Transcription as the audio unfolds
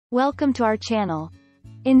Welcome to our channel.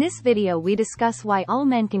 In this video we discuss why all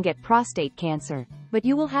men can get prostate cancer, but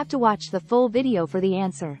you will have to watch the full video for the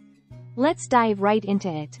answer. Let's dive right into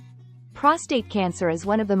it. Prostate cancer is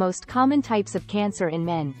one of the most common types of cancer in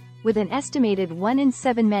men, with an estimated 1 in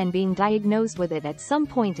 7 men being diagnosed with it at some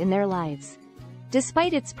point in their lives.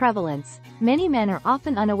 Despite its prevalence, many men are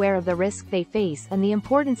often unaware of the risk they face and the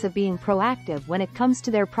importance of being proactive when it comes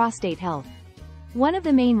to their prostate health. One of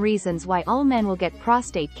the main reasons why all men will get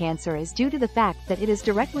prostate cancer is due to the fact that it is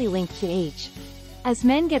directly linked to age. As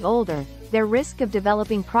men get older, their risk of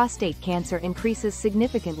developing prostate cancer increases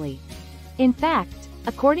significantly. In fact,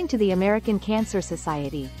 according to the American Cancer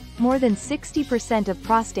Society, more than 60% of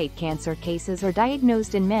prostate cancer cases are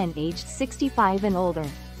diagnosed in men aged 65 and older.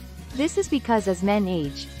 This is because as men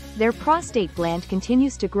age, their prostate gland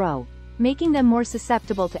continues to grow, making them more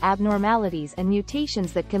susceptible to abnormalities and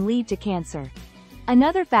mutations that can lead to cancer.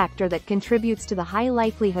 Another factor that contributes to the high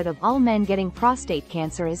likelihood of all men getting prostate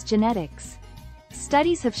cancer is genetics.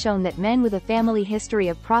 Studies have shown that men with a family history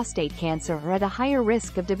of prostate cancer are at a higher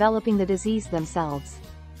risk of developing the disease themselves.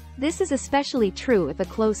 This is especially true if a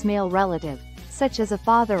close male relative, such as a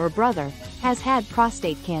father or brother, has had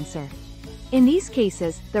prostate cancer. In these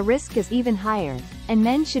cases, the risk is even higher, and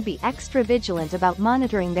men should be extra vigilant about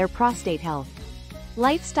monitoring their prostate health.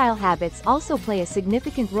 Lifestyle habits also play a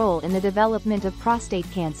significant role in the development of prostate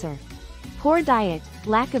cancer. Poor diet,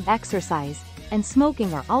 lack of exercise, and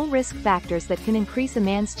smoking are all risk factors that can increase a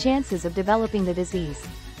man's chances of developing the disease.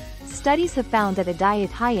 Studies have found that a diet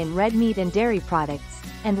high in red meat and dairy products,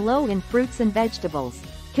 and low in fruits and vegetables,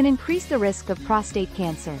 can increase the risk of prostate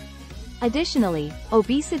cancer. Additionally,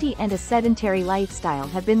 obesity and a sedentary lifestyle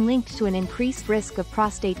have been linked to an increased risk of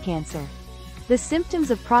prostate cancer. The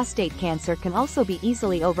symptoms of prostate cancer can also be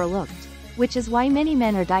easily overlooked, which is why many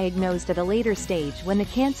men are diagnosed at a later stage when the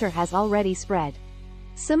cancer has already spread.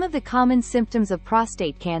 Some of the common symptoms of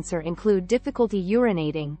prostate cancer include difficulty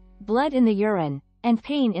urinating, blood in the urine, and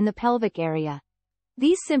pain in the pelvic area.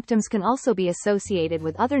 These symptoms can also be associated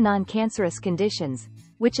with other non-cancerous conditions,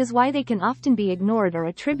 which is why they can often be ignored or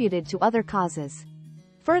attributed to other causes.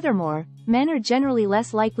 Furthermore, men are generally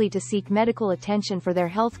less likely to seek medical attention for their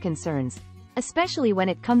health concerns, especially when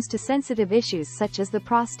it comes to sensitive issues such as the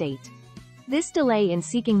prostate. This delay in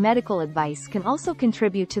seeking medical advice can also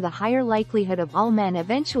contribute to the higher likelihood of all men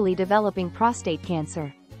eventually developing prostate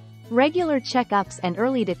cancer. Regular checkups and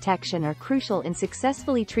early detection are crucial in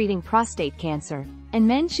successfully treating prostate cancer, and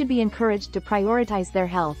men should be encouraged to prioritize their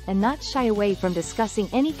health and not shy away from discussing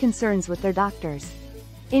any concerns with their doctors.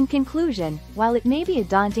 In conclusion, while it may be a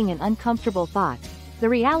daunting and uncomfortable thought, the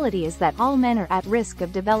reality is that all men are at risk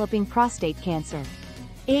of developing prostate cancer.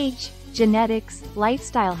 Age, genetics,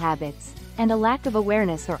 lifestyle habits, and a lack of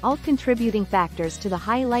awareness are all contributing factors to the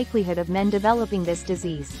high likelihood of men developing this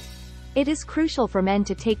disease. It is crucial for men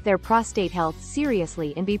to take their prostate health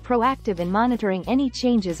seriously and be proactive in monitoring any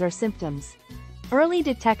changes or symptoms. Early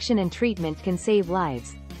detection and treatment can save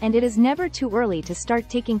lives, and it is never too early to start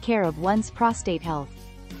taking care of one's prostate health.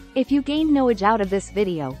 If you gained knowledge out of this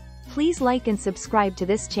video, please like and subscribe to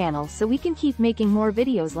this channel so we can keep making more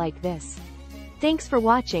videos like this. Thanks for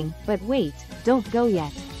watching, but wait, don't go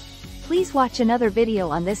yet. Please watch another video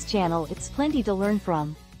on this channel, it's plenty to learn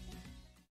from.